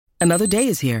Another day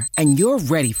is here, and you're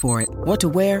ready for it. What to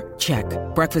wear? Check.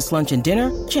 Breakfast, lunch, and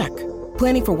dinner? Check.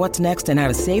 Planning for what's next and how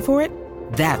to save for it?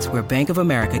 That's where Bank of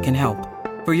America can help.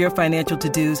 For your financial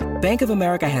to-dos, Bank of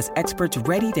America has experts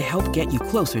ready to help get you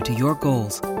closer to your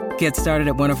goals. Get started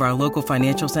at one of our local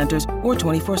financial centers or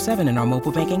 24/7 in our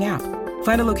mobile banking app.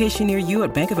 Find a location near you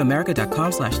at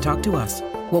bankofamerica.com/talktous.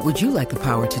 What would you like the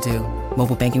power to do?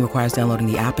 Mobile banking requires downloading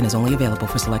the app and is only available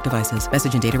for select devices.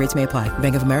 Message and data rates may apply.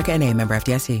 Bank of America N.A., member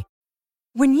FDIC.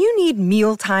 When you need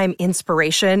mealtime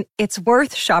inspiration, it's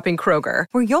worth shopping Kroger,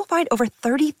 where you'll find over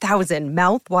 30,000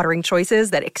 mouth-watering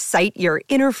choices that excite your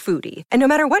inner foodie. And no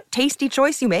matter what tasty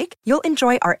choice you make, you'll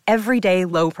enjoy our everyday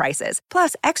low prices,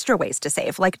 plus extra ways to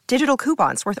save, like digital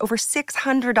coupons worth over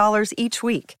 $600 each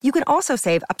week. You can also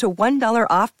save up to $1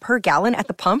 off per gallon at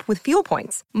the pump with fuel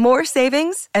points. More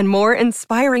savings and more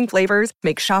inspiring flavors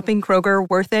make shopping Kroger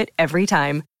worth it every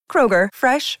time. Kroger,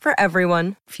 fresh for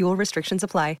everyone. Fuel restrictions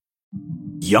apply.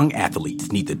 Young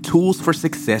athletes need the tools for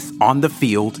success on the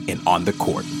field and on the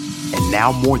court. And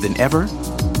now more than ever,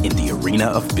 in the arena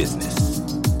of business.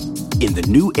 In the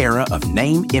new era of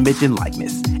name, image, and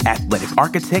likeness, Athletic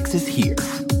Architects is here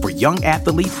for young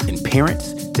athletes and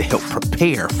parents to help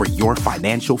prepare for your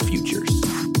financial futures.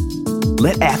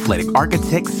 Let Athletic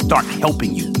Architects start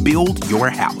helping you build your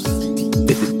house.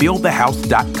 Visit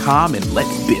buildthehouse.com and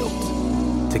let's build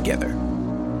together.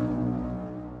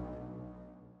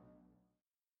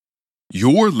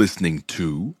 You're listening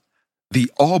to the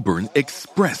Auburn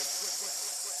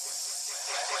Express.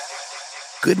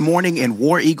 Good morning and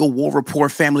War Eagle War Report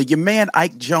family. Your man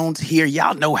Ike Jones here.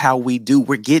 Y'all know how we do.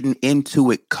 We're getting into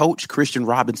it. Coach Christian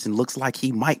Robinson looks like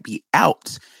he might be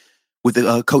out with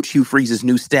Coach Hugh Freeze's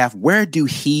new staff. Where do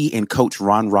he and Coach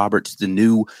Ron Roberts, the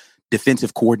new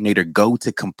defensive coordinator, go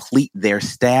to complete their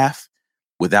staff?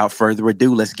 Without further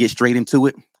ado, let's get straight into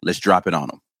it. Let's drop it on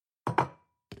them.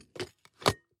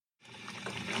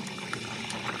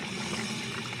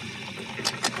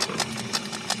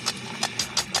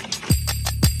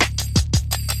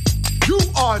 You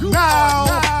are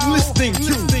now listening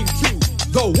to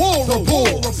the War Report.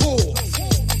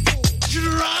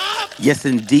 Yes,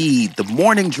 indeed. The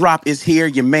morning drop is here.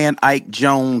 Your man Ike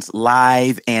Jones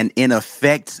live and in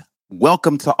effect.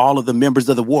 Welcome to all of the members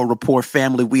of the War Report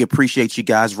family. We appreciate you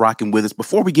guys rocking with us.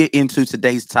 Before we get into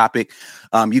today's topic,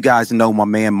 you guys know my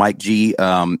man Mike G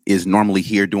is normally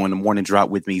here doing the morning drop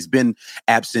with me. He's been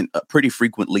absent pretty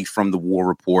frequently from the War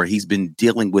Report. He's been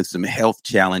dealing with some health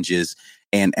challenges.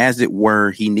 And as it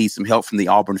were, he needs some help from the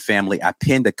Auburn family. I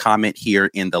pinned a comment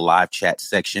here in the live chat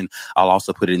section. I'll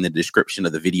also put it in the description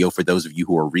of the video for those of you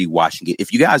who are rewatching it.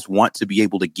 If you guys want to be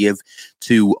able to give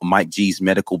to Mike G's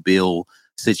medical bill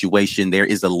situation, there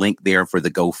is a link there for the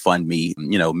GoFundMe.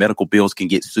 You know, medical bills can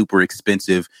get super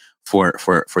expensive for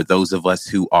those of us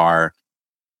who are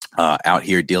out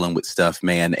here dealing with stuff,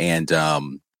 man. And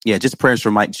just prayers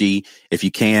for Mike G. If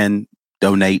you can,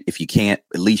 donate. If you can't,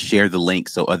 at least share the link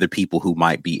so other people who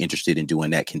might be interested in doing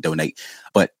that can donate.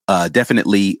 But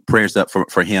definitely prayers up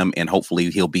for him, and hopefully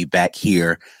he'll be back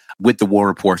here with the War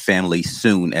Report family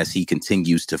soon as he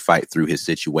continues to fight through his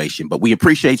situation. But we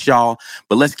appreciate y'all.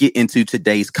 But let's get into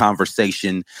today's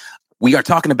conversation. We are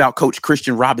talking about Coach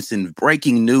Christian Robinson.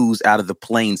 Breaking news out of the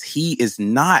Plains. He is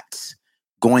not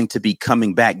going to be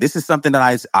coming back. This is something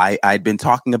that I'd been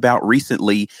talking about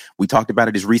recently. We talked about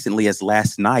it as recently as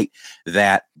last night,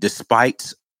 that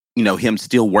despite him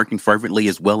still working fervently,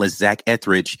 as well as Zach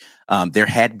Etheridge, there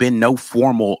had been no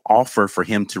formal offer for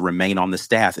him to remain on the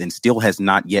staff, and still has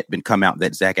not yet been come out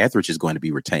that Zach Etheridge is going to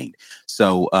be retained.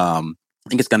 So I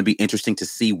think it's going to be interesting to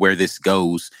see where this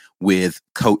goes with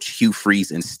Coach Hugh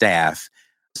Freeze and staff.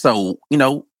 So,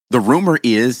 the rumor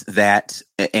is that,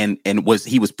 and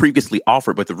he was previously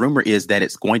offered, but the rumor is that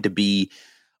it's going to be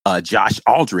Josh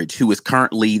Aldridge, who is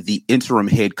currently the interim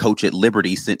head coach at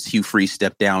Liberty since Hugh Freeze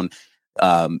stepped down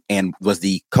and was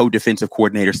the co-defensive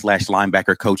coordinator /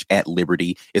 linebacker coach at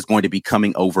Liberty, is going to be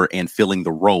coming over and filling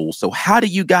the role. So how do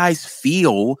you guys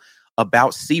feel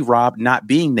about C-Rob not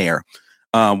being there?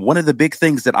 One of the big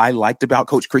things that I liked about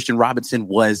Coach Christian Robinson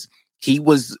was he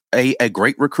was a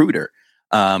great recruiter.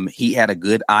 He had a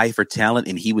good eye for talent,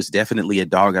 and he was definitely a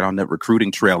dog out on the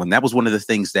recruiting trail. And that was one of the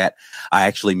things that I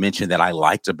actually mentioned that I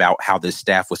liked about how this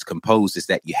staff was composed, is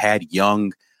that you had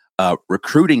young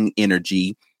recruiting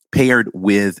energy paired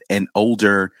with an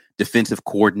older defensive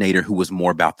coordinator who was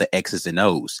more about the X's and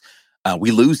O's.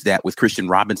 We lose that with Christian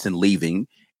Robinson leaving,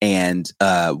 and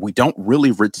we don't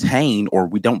really retain, or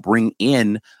we don't bring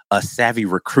in a savvy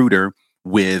recruiter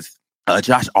with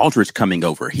Josh Aldridge coming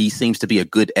over. He seems to be a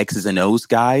good X's and O's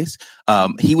guys.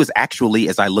 He was actually,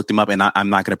 as I looked him up, and I'm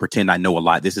not going to pretend I know a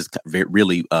lot. This is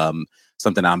really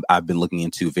something I've been looking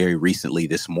into very recently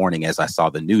this morning as I saw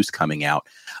the news coming out.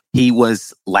 He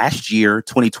was last year,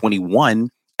 2021,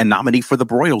 a nominee for the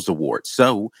Broyles Award.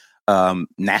 So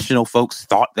national folks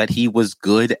thought that he was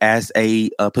good as a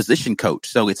position coach.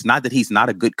 So it's not that he's not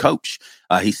a good coach.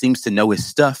 He seems to know his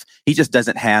stuff. He just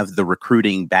doesn't have the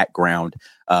recruiting background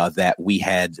that we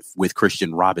had with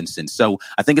Christian Robinson. So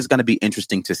I think it's going to be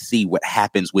interesting to see what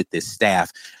happens with this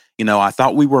staff. You know, I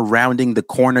thought we were rounding the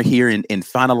corner here in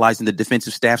finalizing the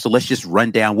defensive staff. So let's just run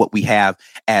down what we have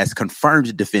as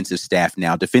confirmed defensive staff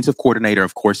now. Defensive coordinator,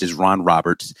 of course, is Ron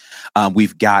Roberts.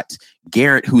 We've got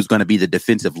Garrett, who's going to be the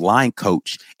defensive line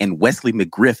coach, and Wesley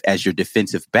McGriff as your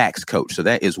defensive backs coach. So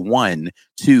that is 1,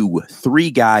 2, 3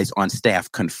 guys on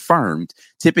staff confirmed.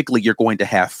 Typically, you're going to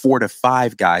have 4 to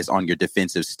 5 guys on your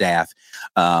defensive staff.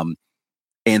 And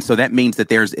so that means that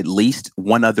there's at least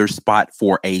one other spot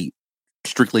for a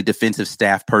strictly defensive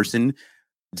staff person.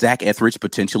 Zach Etheridge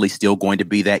potentially still going to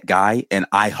be that guy. And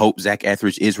I hope Zach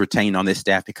Etheridge is retained on this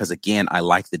staff because, again, I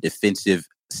like the defensive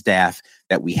staff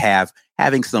that we have,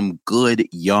 having some good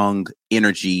young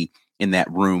energy in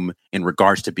that room in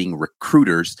regards to being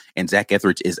recruiters. And Zach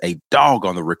Etheridge is a dog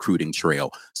on the recruiting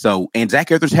trail. So, and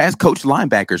Zach Etheridge has coached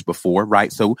linebackers before,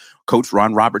 right? So Coach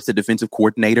Ron Roberts, the defensive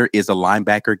coordinator, is a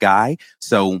linebacker guy.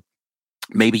 So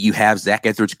maybe you have Zach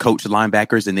Etheridge coach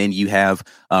linebackers, and then you have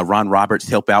Ron Roberts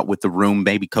help out with the room,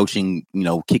 maybe coaching,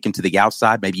 kicking to the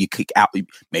outside. Maybe you kick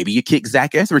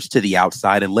Zach Etheridge to the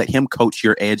outside and let him coach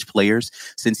your edge players.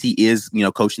 Since he is,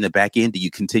 coaching the back end, do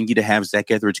you continue to have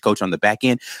Zach Etheridge coach on the back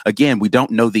end? Again, we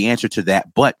don't know the answer to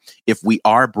that, but if we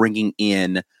are bringing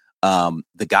in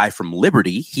the guy from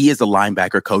Liberty, he is a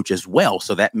linebacker coach as well.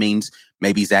 So that means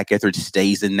maybe Zach Etheridge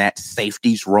stays in that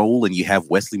safeties role and you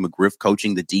have Wesley McGriff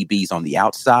coaching the DBs on the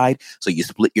outside. So you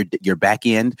split your back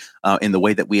end in the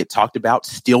way that we had talked about.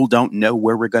 Still don't know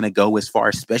where we're going to go as far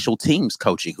as special teams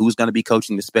coaching. Who's going to be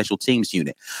coaching the special teams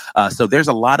unit? So there's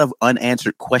a lot of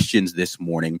unanswered questions this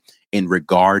morning in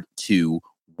regard to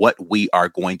what we are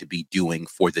going to be doing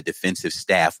for the defensive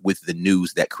staff with the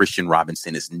news that Christian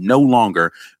Robinson is no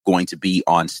longer going to be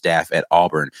on staff at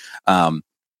Auburn.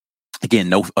 Again,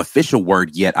 no official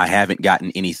word yet. I haven't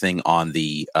gotten anything on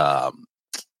the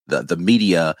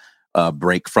media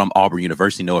break from Auburn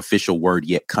University. No official word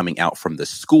yet coming out from the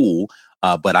school.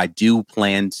 But I do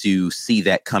plan to see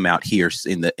that come out here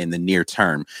in the near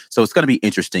term. So it's going to be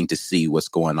interesting to see what's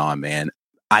going on, man.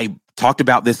 I talked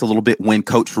about this a little bit when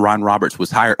Coach Ron Roberts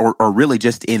was hired, or really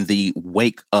just in the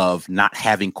wake of not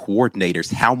having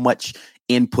coordinators. How much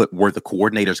input were the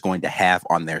coordinators going to have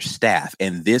on their staff?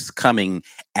 And this coming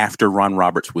after Ron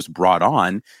Roberts was brought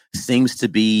on seems to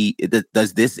be,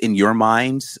 does this in your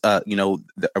minds,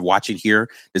 watching here,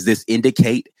 does this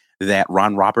indicate that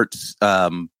Ron Roberts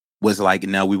was like,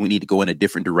 no, we need to go in a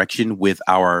different direction with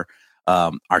our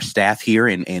staff here,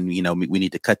 and we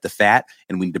need to cut the fat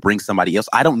and we need to bring somebody else?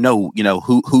 I don't know,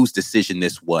 whose decision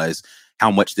this was,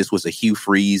 how much this was a Hugh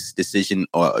Freeze decision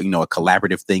or, a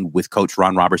collaborative thing with Coach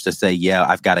Ron Roberts to say, yeah,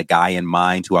 I've got a guy in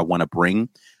mind who I want to bring.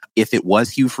 If it was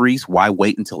Hugh Freeze, why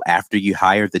wait until after you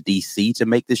hire the DC to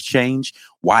make this change?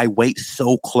 Why wait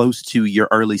so close to your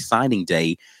early signing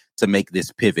day to make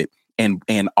this pivot?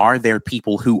 And are there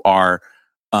people who are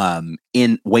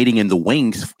in waiting in the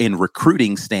wings in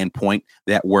recruiting standpoint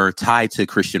that were tied to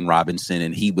Christian Robinson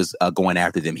and he was going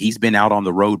after them? He's been out on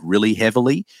the road really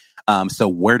heavily. So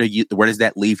where does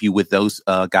that leave you with those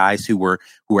guys who were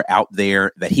out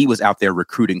there, that he was out there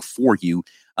recruiting for you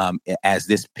as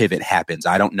this pivot happens?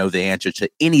 I don't know the answer to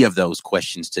any of those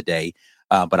questions today.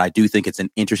 But I do think it's an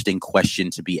interesting question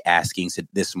to be asking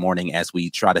this morning as we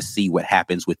try to see what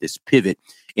happens with this pivot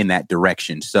in that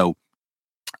direction. So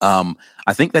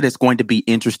I think that it's going to be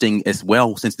interesting as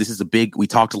well, since this is we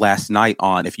talked last night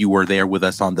on, if you were there with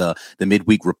us on the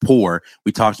midweek report,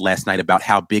 we talked last night about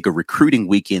how big a recruiting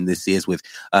weekend this is with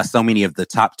so many of the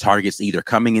top targets either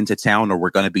coming into town, or we're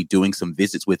going to be doing some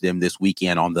visits with them this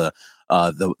weekend on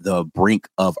the brink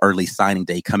of early signing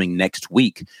day coming next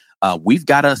week. We've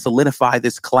got to solidify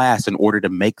this class in order to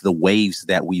make the waves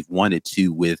that we've wanted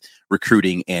to with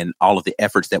recruiting and all of the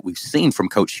efforts that we've seen from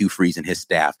Coach Hugh Freeze and his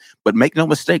staff. But make no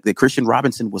mistake that Christian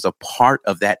Robinson was a part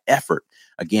of that effort.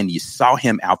 Again, you saw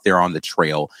him out there on the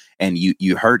trail, and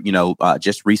you heard,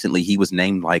 just recently he was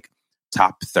named like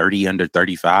top 30 under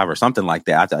 35 or something like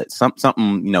that. I thought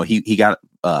something, he got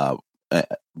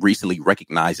recently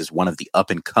recognized as one of the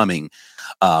up and coming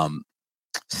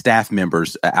staff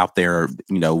members out there,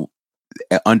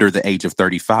 under the age of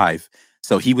 35.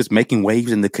 So he was making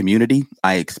waves in the community.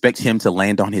 I expect him to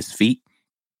land on his feet.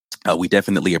 We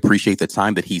definitely appreciate the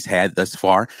time that he's had thus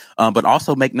far. But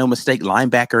also make no mistake,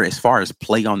 linebacker, as far as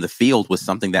play on the field, was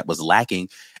something that was lacking.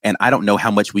 And I don't know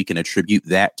how much we can attribute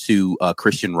that to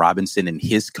Christian Robinson and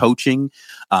his coaching.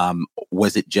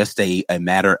 Was it just a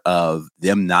matter of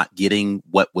them not getting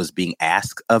what was being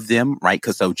asked of them, right?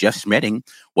 Because so Jeff Schmedding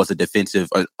was a defensive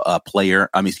player,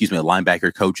 a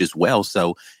linebacker coach as well.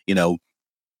 So,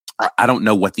 I don't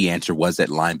know what the answer was at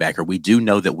linebacker. We do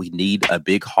know that we need a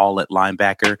big haul at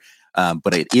linebacker,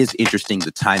 but it is interesting, the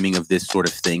timing of this sort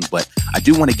of thing. But I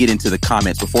do want to get into the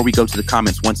comments. Before we go to the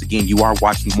comments, once again, you are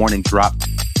watching Morning Drop.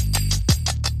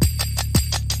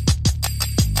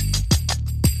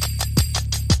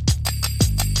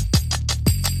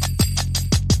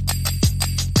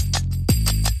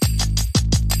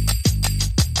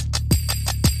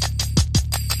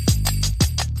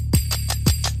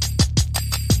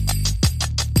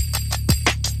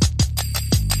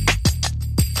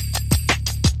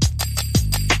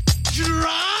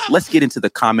 Let's get into the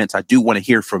comments. I do want to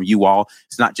hear from you all.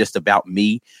 It's not just about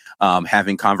me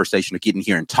having conversation or getting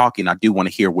here and talking. I do want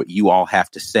to hear what you all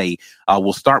have to say.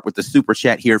 We'll start with the super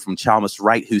chat here from Chalmers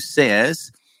Wright, who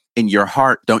says, in your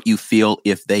heart, don't you feel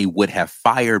if they would have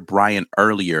fired Brian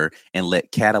earlier and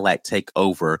let Cadillac take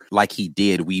over like he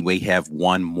did, we may have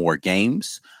won more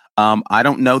games? I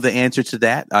don't know the answer to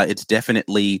that.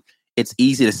 It's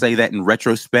easy to say that in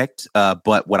retrospect.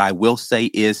 But what I will say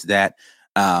is that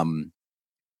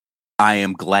I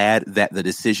am glad that the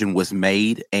decision was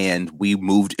made and we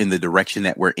moved in the direction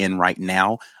that we're in right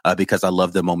now, because I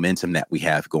love the momentum that we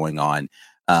have going on.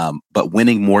 But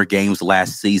winning more games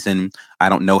last season, I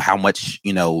don't know how much,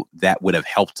 that would have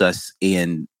helped us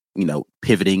in,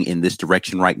 pivoting in this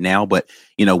direction right now. But,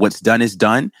 what's done is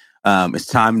done. It's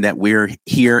time that we're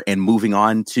here and moving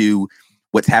on to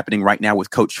what's happening right now with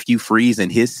Coach Hugh Freeze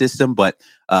and his system. But,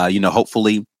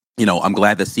 hopefully, I'm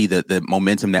glad to see the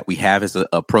momentum that we have as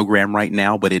a program right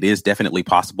now, but it is definitely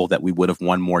possible that we would have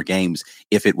won more games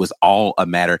if it was all a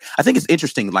matter. I think it's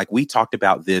interesting, like we talked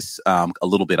about this a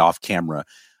little bit off camera.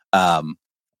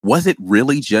 Was it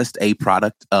really just a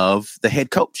product of the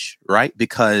head coach, right?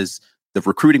 Because the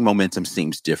recruiting momentum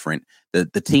seems different. The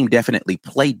team definitely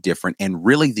played different. And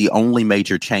really the only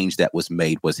major change that was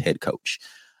made was head coach.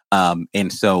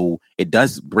 And so it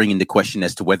does bring into question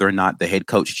as to whether or not the head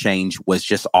coach change was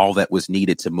just all that was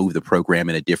needed to move the program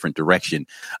in a different direction.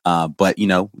 But,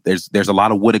 there's a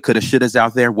lot of woulda, coulda, shouldas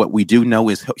out there. What we do know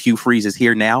is Hugh Freeze is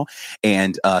here now,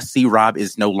 and C-Rob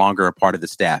is no longer a part of the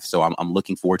staff. So I'm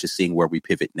looking forward to seeing where we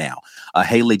pivot now.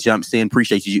 Haley jumps in.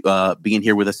 Appreciate you being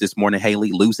here with us this morning,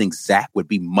 Haley. Losing Zach would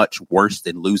be much worse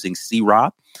than losing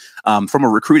C-Rob. From a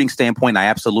recruiting standpoint, I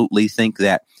absolutely think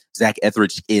that Zach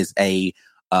Etheridge is a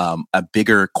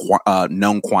bigger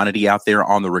known quantity out there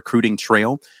on the recruiting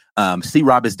trail.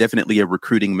 C-Rob is definitely a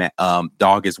recruiting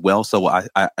dog as well. So I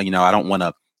don't want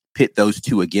to pit those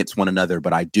two against one another,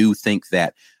 but I do think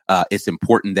that it's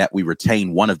important that we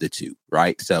retain one of the two,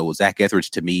 right? So Zach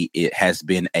Etheridge, to me, it has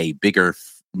been a bigger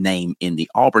name in the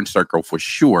Auburn circle for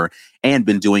sure, and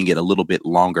been doing it a little bit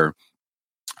longer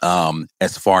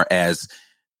as far as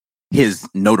his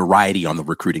notoriety on the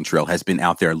recruiting trail has been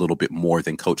out there a little bit more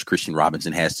than Coach Christian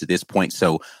Robinson has to this point.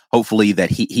 So hopefully that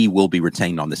he will be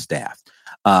retained on the staff.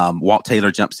 Walt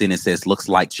Taylor jumps in and says, looks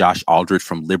like Josh Aldridge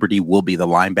from Liberty will be the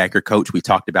linebacker coach. We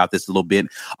talked about this a little bit.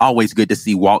 Always good to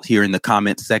see Walt here in the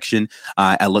comments section.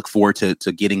 I look forward to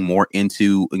getting more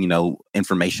into,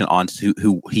 information on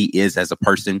who he is as a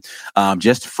person.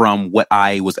 Just from what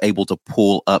I was able to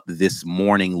pull up this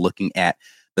morning, looking at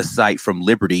the site from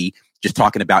Liberty, just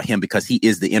talking about him because he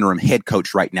is the interim head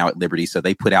coach right now at Liberty. So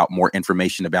they put out more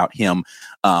information about him.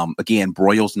 Again,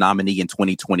 Broyles nominee in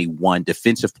 2021.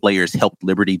 Defensive players helped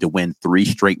Liberty to win 3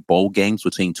 straight bowl games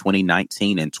between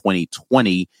 2019 and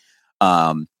 2020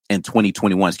 and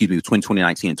 2021, between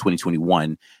 2019 and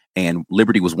 2021. And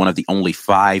Liberty was one of the only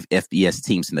 5 FBS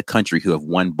teams in the country who have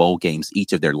won bowl games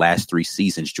each of their last 3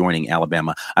 seasons, joining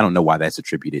Alabama. I don't know why that's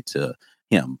attributed to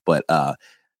him, but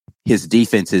his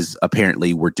defenses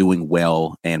apparently were doing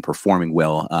well and performing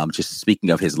well. Just speaking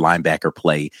of his linebacker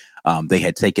play, they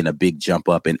had taken a big jump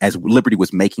up. And as Liberty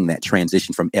was making that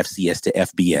transition from FCS to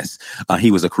FBS,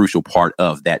 he was a crucial part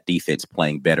of that defense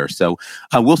playing better. So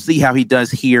we'll see how he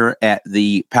does here at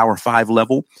the Power 5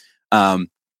 level.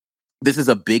 This is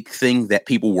a big thing that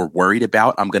people were worried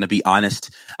about. I'm going to be honest.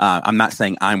 I'm not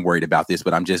saying I'm worried about this,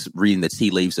 but I'm just reading the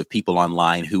tea leaves of people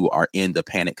online who are in the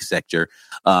panic sector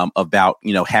about,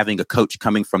 having a coach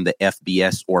coming from the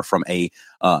FBS or from a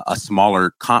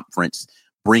smaller conference,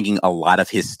 bringing a lot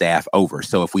of his staff over.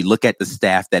 So if we look at the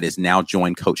staff that has now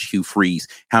joined Coach Hugh Freeze,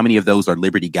 how many of those are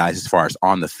Liberty guys as far as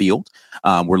on the field?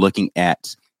 We're looking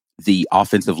at the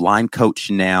offensive line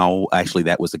coach now, actually,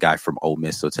 that was a guy from Ole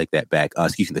Miss, so take that back.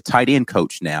 The tight end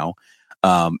coach now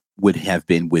would have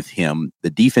been with him, the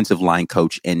defensive line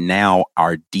coach, and now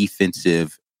our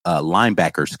defensive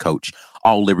linebackers coach,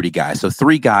 all Liberty guys. So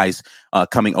 3 guys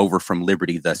coming over from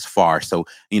Liberty thus far. So,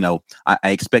 I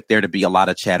expect there to be a lot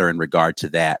of chatter in regard to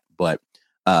that, but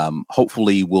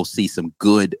hopefully we'll see some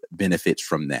good benefits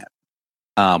from that.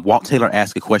 Walt Taylor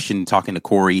asked a question talking to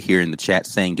Corey here in the chat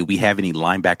saying, do we have any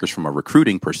linebackers from a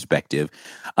recruiting perspective?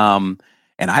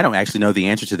 And I don't actually know the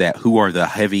answer to that. Who are the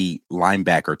heavy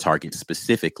linebacker targets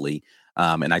specifically?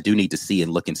 And I do need to see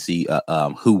and look and see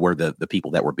who were the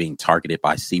people that were being targeted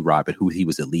by C-Rob and who he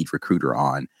was a lead recruiter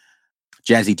on.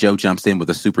 Jazzy Joe jumps in with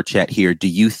a super chat here. Do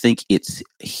you think it's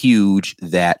huge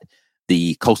that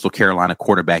the Coastal Carolina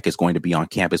quarterback is going to be on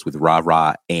campus with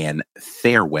Ra and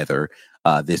Fairweather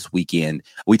this weekend?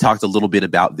 We talked a little bit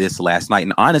about this last night.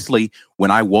 And honestly, when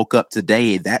I woke up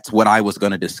today, that's what I was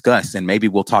going to discuss. And maybe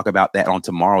we'll talk about that on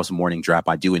tomorrow's morning drop.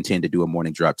 I do intend to do a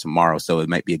morning drop tomorrow, so it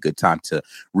might be a good time to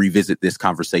revisit this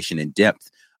conversation in depth.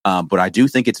 But I do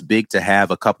think it's big to have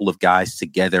a couple of guys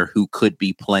together who could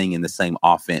be playing in the same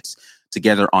offense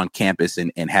together on campus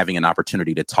and having an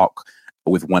opportunity to talk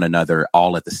with one another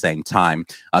all at the same time.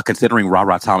 Considering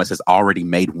Ra Thomas has already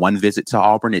made one visit to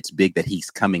Auburn, it's big that he's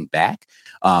coming back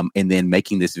and then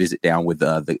making this visit down with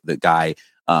the guy,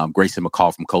 Grayson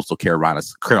McCall from Coastal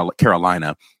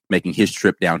Carolina, making his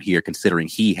trip down here, considering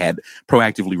he had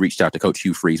proactively reached out to Coach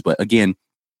Hugh Freeze. But again,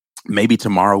 maybe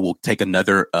tomorrow we'll take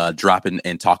another drop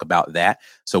and talk about that.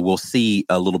 So we'll see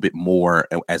a little bit more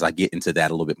as I get into that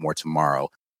a little bit more tomorrow.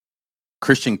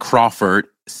 Christian Crawford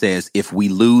says, if we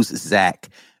lose Zach,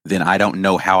 then I don't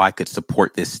know how I could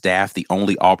support this staff. The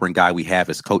only Auburn guy we have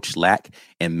is Coach Slack,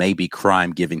 and maybe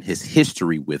Crime given his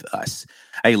history with us.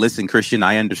 Hey, listen, Christian,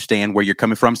 I understand where you're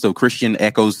coming from. So Christian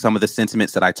echoes some of the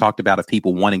sentiments that I talked about of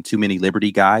people wanting too many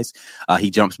Liberty guys. He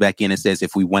jumps back in and says,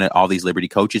 if we wanted all these Liberty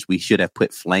coaches, we should have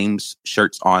put Flames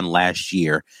shirts on last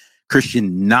year.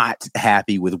 Christian not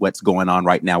happy with what's going on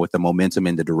right now with the momentum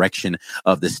and the direction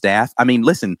of the staff. I mean,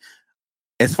 listen,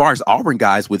 as far as Auburn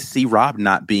guys, with C-Rob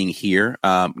not being here,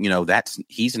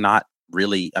 he's not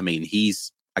really,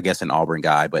 he's, I guess, an Auburn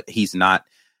guy, but he's not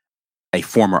a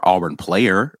former Auburn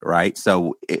player, right?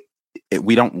 So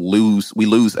we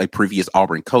lose a previous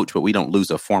Auburn coach, but we don't lose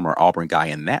a former Auburn guy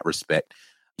in that respect.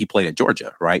 He played at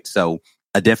Georgia, right? So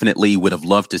I definitely would have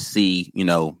loved to see,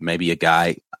 maybe a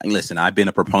guy. Listen, I've been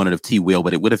a proponent of T. Will,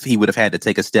 but he would have had to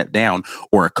take a step down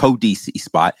or a co-DC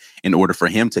spot in order for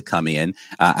him to come in.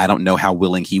 I don't know how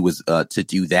willing he was to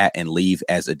do that and leave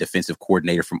as a defensive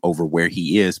coordinator from over where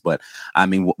he is. But I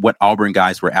mean, what Auburn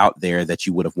guys were out there that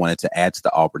you would have wanted to add to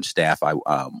the Auburn staff?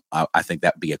 I think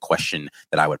that would be a question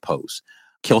that I would pose.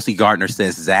 Kelsey Gardner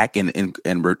says Zach, and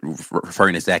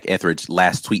referring to Zach Etheridge,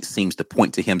 last tweet seems to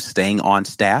point to him staying on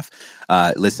staff.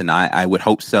 Listen, I would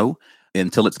hope so.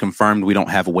 Until it's confirmed, we don't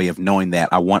have a way of knowing that.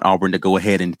 I want Auburn to go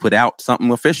ahead and put out something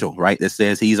official, right, that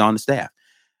says he's on the staff.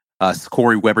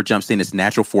 Corey Weber jumps in. It's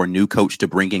natural for a new coach to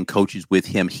bring in coaches with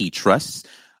him he trusts.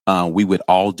 We would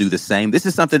all do the same. This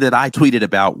is something that I tweeted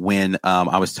about when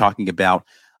I was talking about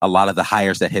a lot of the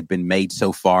hires that had been made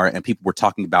so far, and people were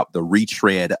talking about the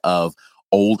retread of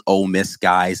old Ole Miss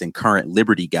guys and current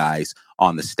Liberty guys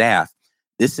on the staff.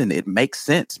 Listen, it makes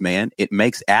sense, man. It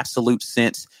makes absolute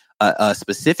sense,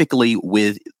 specifically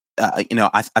with, I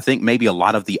think maybe a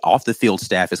lot of the off the field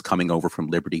staff is coming over from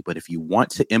Liberty. But if you want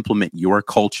to implement your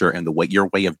culture and your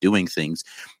way of doing things,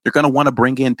 you're going to want to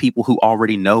bring in people who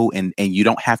already know, and you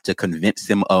don't have to convince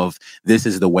them of this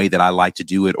is the way that I like to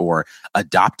do it or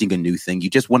adopting a new thing. You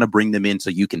just want to bring them in so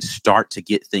you can start to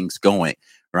get things going.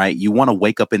 Right? You want to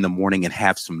wake up in the morning and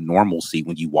have some normalcy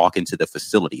when you walk into the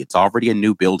facility. It's already a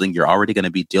new building. You're already going to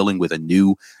be dealing with a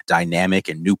new dynamic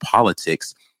and new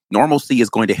politics. Normalcy is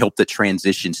going to help the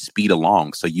transition speed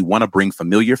along. So you want to bring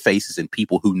familiar faces and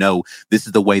people who know this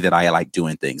is the way that I like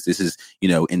doing things. This is,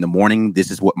 in the morning, this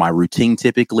is what my routine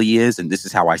typically is. And this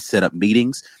is how I set up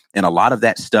meetings. And a lot of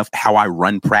that stuff, how I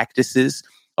run practices,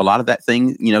 a lot of that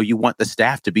thing, you want the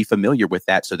staff to be familiar with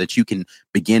that so that you can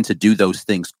begin to do those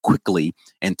things quickly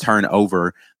and turn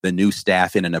over the new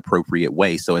staff in an appropriate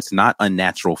way. So it's not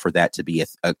unnatural for that to be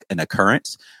an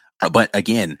occurrence. But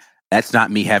again, that's not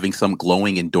me having some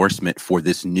glowing endorsement for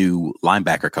this new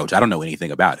linebacker coach. I don't know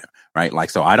anything about him,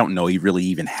 right? So I don't know really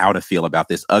even how to feel about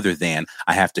this other than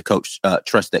I have to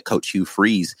trust that Coach Hugh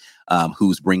Freeze,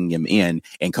 who's bringing him in,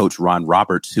 and Coach Ron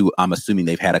Roberts, who I'm assuming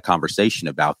they've had a conversation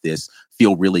about this,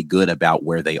 feel really good about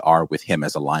where they are with him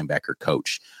as a linebacker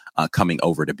coach coming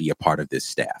over to be a part of this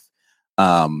staff.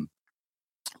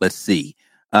 Let's see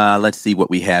what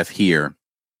we have here.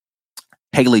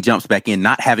 Haley jumps back in.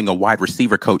 Not having a wide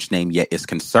receiver coach name yet is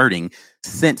concerning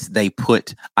since they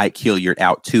put Ike Hilliard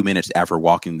out 2 minutes after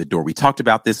walking the door. We talked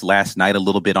about this last night a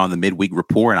little bit on the midweek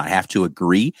report, and I have to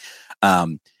agree. I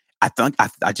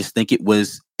just think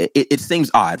it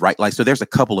seems odd, right? Like, so there's a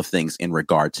couple of things in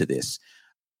regard to this.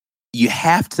 You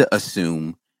have to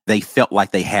assume they felt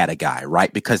like they had a guy,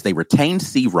 right? Because they retained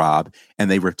C-Rob and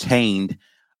they retained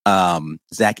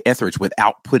Zach Etheridge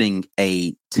without putting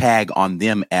a tag on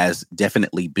them as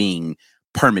definitely being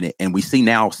permanent. And we see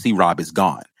now C-Rob is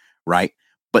gone, right?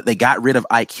 But they got rid of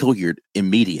Ike Hilliard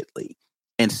immediately.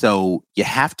 And so you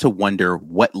have to wonder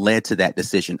what led to that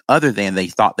decision, other than they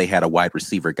thought they had a wide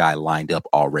receiver guy lined up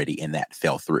already and that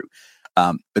fell through.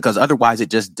 Because otherwise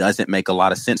it just doesn't make a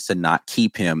lot of sense to not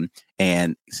keep him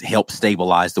and help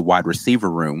stabilize the wide receiver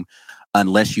room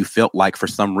unless you felt like for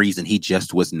some reason he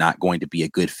just was not going to be a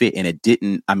good fit. And it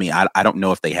didn't. I mean, I don't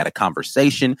know if they had a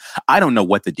conversation. I don't know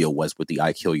what the deal was with the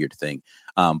Ike Hilliard thing.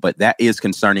 But that is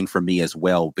concerning for me as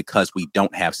well, because we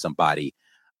don't have somebody.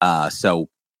 So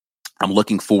I'm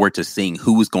looking forward to seeing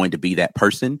who is going to be that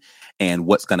person and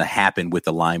what's going to happen with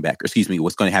the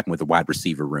what's going to happen with the wide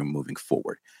receiver room moving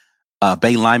forward.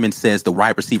 Bay Lyman says the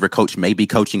wide receiver coach may be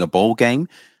coaching a bowl game.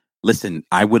 Listen,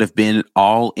 I would have been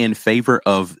all in favor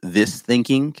of this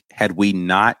thinking had we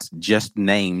not just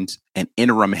named an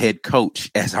interim head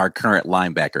coach as our current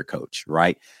linebacker coach,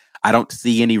 right? I don't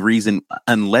see any reason,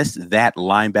 unless that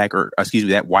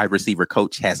that wide receiver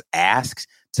coach has asked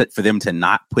for them to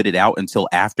not put it out until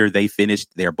after they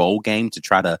finished their bowl game to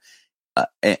try to.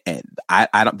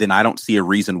 I don't see a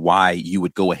reason why you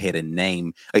would go ahead and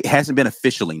name. It hasn't been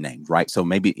officially named, right? So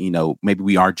maybe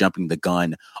we are jumping the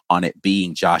gun on it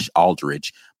being Josh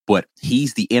Aldridge, but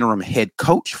he's the interim head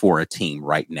coach for a team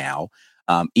right now.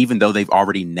 Even though they've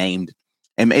already named,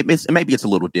 and maybe it's a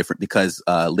little different because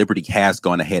Liberty has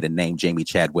gone ahead and named Jamie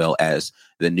Chadwell as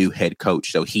the new head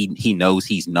coach, so he knows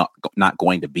he's not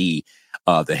going to be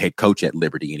the head coach at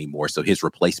Liberty anymore. So his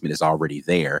replacement is already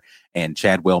there. And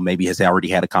Chadwell maybe has already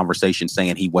had a conversation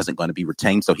saying he wasn't going to be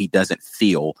retained. So he doesn't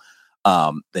feel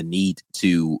the need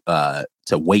to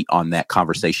wait on that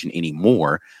conversation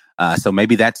anymore. So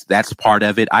maybe that's part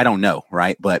of it. I don't know.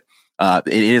 Right. But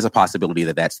it is a possibility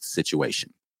that that's the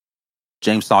situation.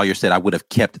 James Sawyer said, I would have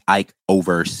kept Ike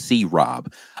over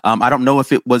C-Rob. I don't know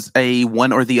if it was a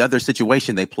one or the other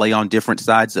situation. They play on different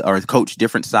sides or coach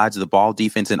different sides of the ball,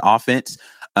 defense and offense.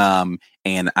 And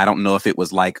I don't know if it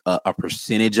was like a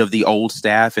percentage of the old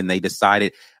staff and they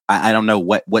decided, I don't know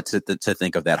what to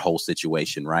think of that whole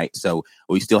situation, right? So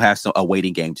we still have a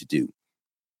waiting game to do.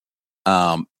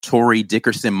 Tory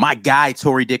Dickerson, my guy,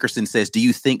 Tory Dickerson says, do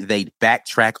you think they'd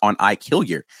backtrack on Ike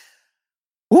Hilliard?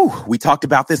 Ooh, we talked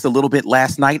about this a little bit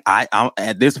last night. I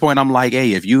at this point, I'm like,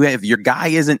 hey, if your guy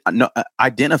isn't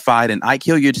identified and Ike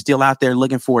Hilliard's still out there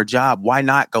looking for a job, why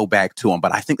not go back to him?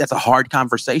 But I think that's a hard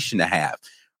conversation to have,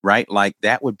 right? Like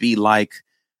that would be like,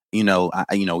 we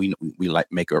like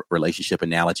make relationship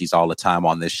analogies all the time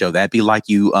on this show. That'd be like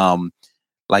you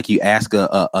ask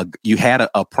you had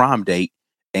a prom date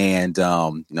and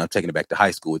I'm taking it back to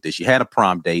high school with this. You had a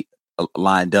prom date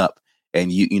lined up. And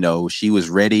she was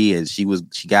ready and she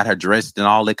got her dressed and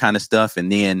all that kind of stuff. And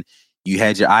then you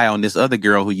had your eye on this other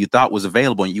girl who you thought was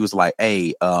available. And you was like,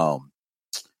 hey,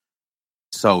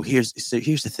 so here's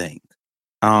the thing.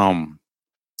 I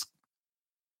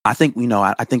think,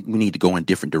 I think we need to go in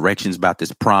different directions about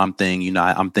this prom thing.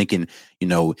 I'm thinking,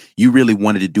 you really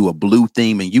wanted to do a blue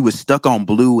theme and you were stuck on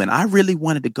blue. And I really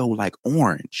wanted to go like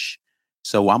orange.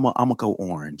 So I'm gonna go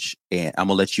orange and I'm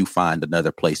gonna let you find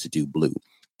another place to do blue.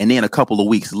 And then a couple of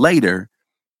weeks later,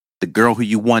 the girl who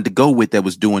you wanted to go with that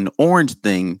was doing the orange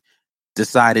thing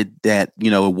decided that,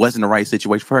 it wasn't the right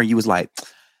situation for her. And you was like,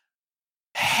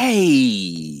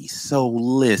 hey, so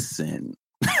listen,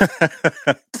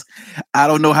 I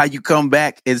don't know how you come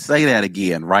back and say that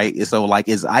again, right? So like,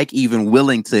 is Ike even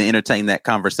willing to entertain that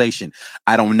conversation?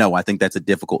 I don't know. I think that's a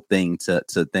difficult thing to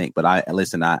think. But I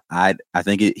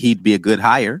think he'd be a good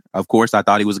hire. Of course, I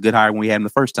thought he was a good hire when we had him the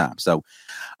first time. So,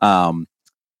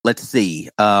 let's see.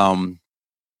 So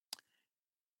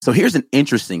here's an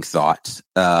interesting thought,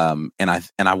 and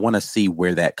I want to see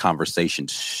where that conversation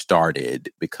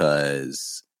started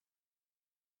because,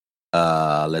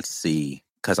 let's see,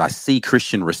 because I see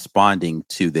Christian responding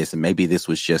to this, and maybe this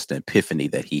was just an epiphany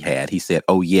that he had. He said,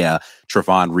 "Oh yeah,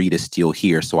 Travon Reed is still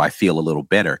here, so I feel a little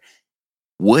better."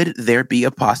 Would there be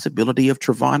a possibility of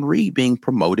Travon Reed being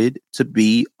promoted to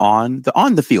be on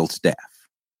the field staff?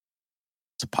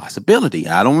 It's a possibility.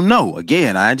 I don't know.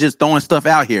 Again, I just throwing stuff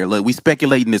out here. Look, we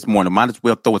speculating this morning. Might as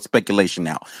well throw a speculation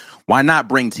out. Why not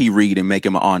bring T. Reed and make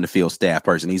him an on-the-field staff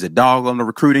person? He's a dog on the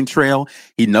recruiting trail.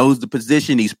 He knows the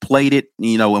position. He's played it.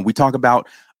 You know, when we talk about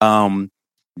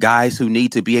guys who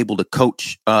need to be able to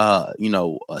coach, a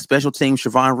special team,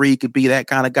 Siobhan Reed could be that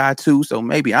kind of guy too. So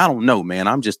maybe, I don't know, man.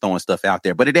 I'm just throwing stuff out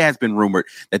there. But it has been rumored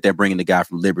that they're bringing the guy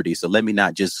from Liberty. So let me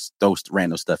not just throw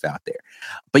random stuff out there.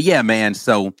 But yeah, man,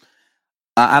 so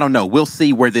I don't know. We'll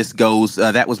see where this goes.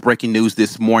 That was breaking news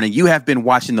this morning. You have been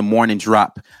watching the Morning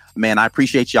Drop. Man, I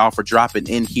appreciate y'all for dropping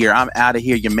in here. I'm out of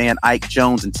here. Your man, Ike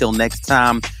Jones. Until next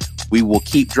time, we will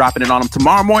keep dropping it on them.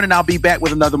 Tomorrow morning, I'll be back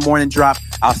with another Morning Drop.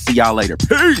 I'll see y'all later.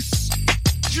 Peace.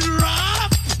 Drop.